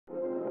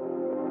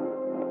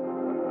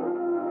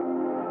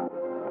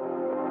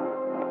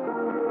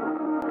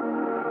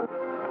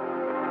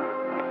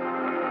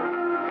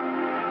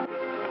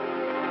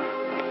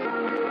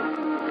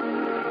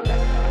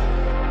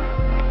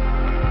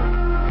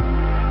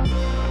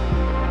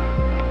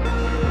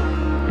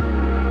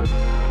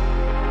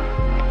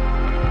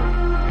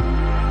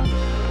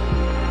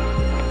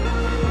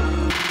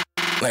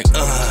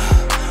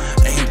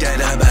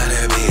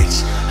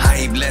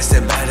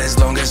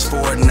that's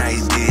 4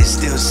 nights dead.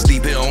 Still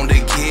sleeping on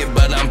the kid,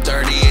 but I'm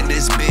 30 in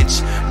this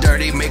bitch.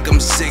 Dirty make them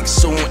sick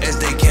soon as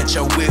they catch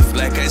a whiff.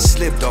 Like I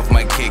slipped off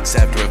my kicks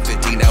after a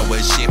 15-hour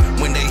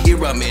shift. When they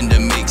hear I'm in the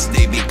mix,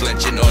 they be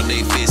clutching all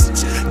they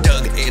fists.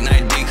 Doug and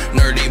I dig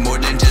nerdy more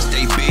than just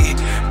they big.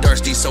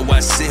 Thirsty, so I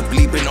sip,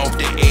 leaping off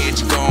the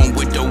edge, gone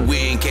with the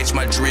wind. Catch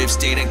my drift,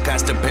 state of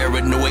constant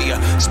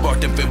paranoia. Spark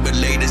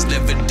defibrillators,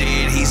 never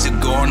dead, he's a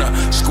goner.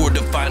 Scored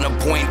the final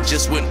point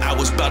just when I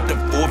was about to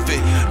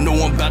forfeit. Know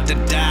I'm about to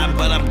die,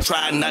 but I'm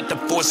trying not to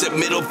force it.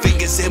 Middle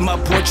fingers in my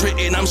portrait,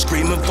 and I'm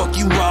screaming, fuck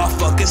you raw,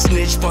 fuck a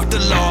snitch, fuck the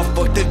law,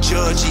 fuck the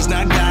judge, he's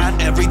not God.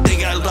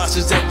 Everything I lost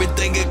is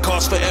everything it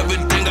costs for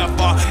everything I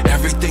bought.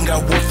 Everything I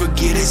won't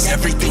forget is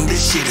everything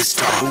this shit is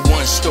taught.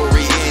 One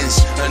story ends,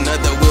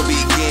 another will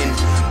begin.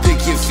 Pick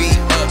your feet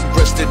up,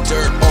 brush the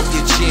dirt off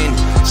your chin.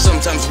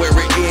 Sometimes where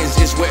it ends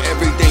is where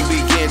everything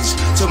begins.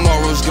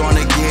 Tomorrow's gone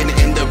again,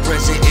 and the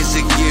present is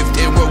a gift.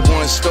 And where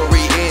one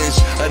story ends,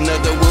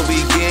 another will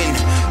begin.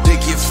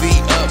 Pick your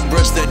feet up,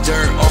 brush the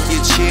dirt off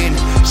your chin.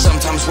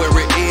 Sometimes where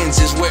it ends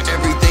is where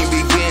everything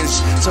begins.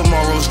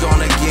 Tomorrow's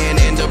gone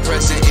again, and the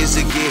present is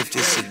a gift.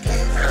 It's a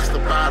gift. That's the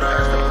bottle,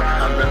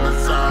 I'm in the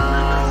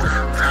zone.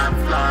 Time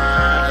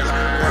flies,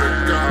 what a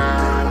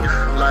gone.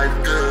 Life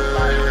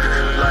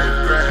good, life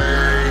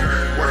great.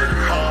 Work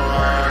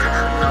hard,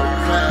 no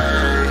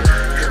play.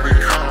 Hit me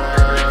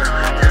hard,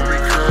 hit me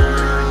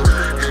cool.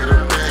 Hit a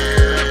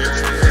bitch,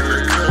 hit me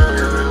cool.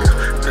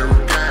 New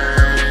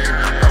game,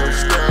 old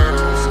school.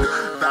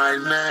 Thy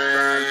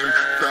name,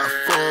 the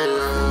fool.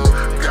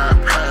 Got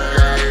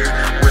paid,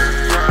 went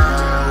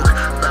broke,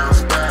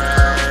 bounce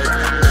back.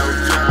 No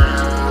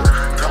joke,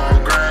 tall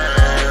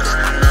grass,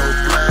 no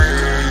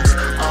blades.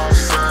 All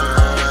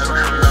sun,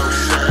 no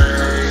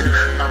shade.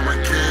 I'm a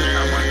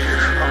king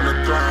on the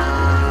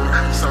throne,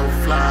 so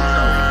fly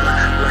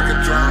like a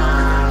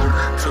drone.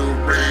 Too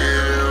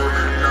real,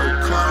 no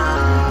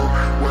clone.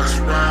 What's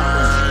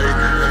right,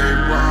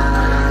 ain't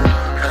wrong.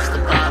 That's the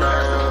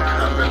bottle,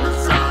 I'm in the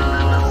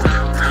zone.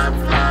 Time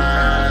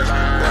flies,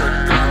 what a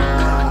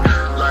gone.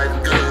 Life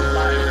good,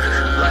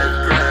 life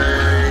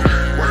great.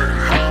 Work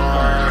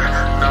hard,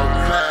 no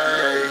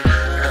play.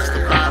 That's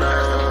the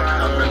bottle,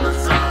 I'm in the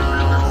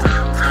zone.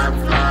 Time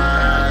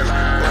flies,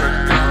 what a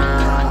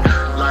gone.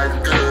 Life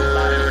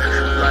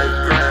good, life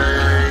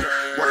great.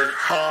 Work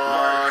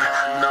hard,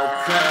 no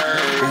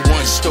play.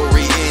 One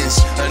story ends,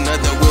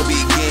 another will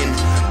begin.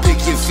 Pick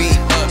your feet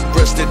up,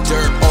 brush the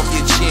dirt off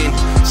your chin.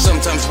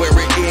 Sometimes where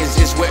it ends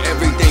is where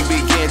everything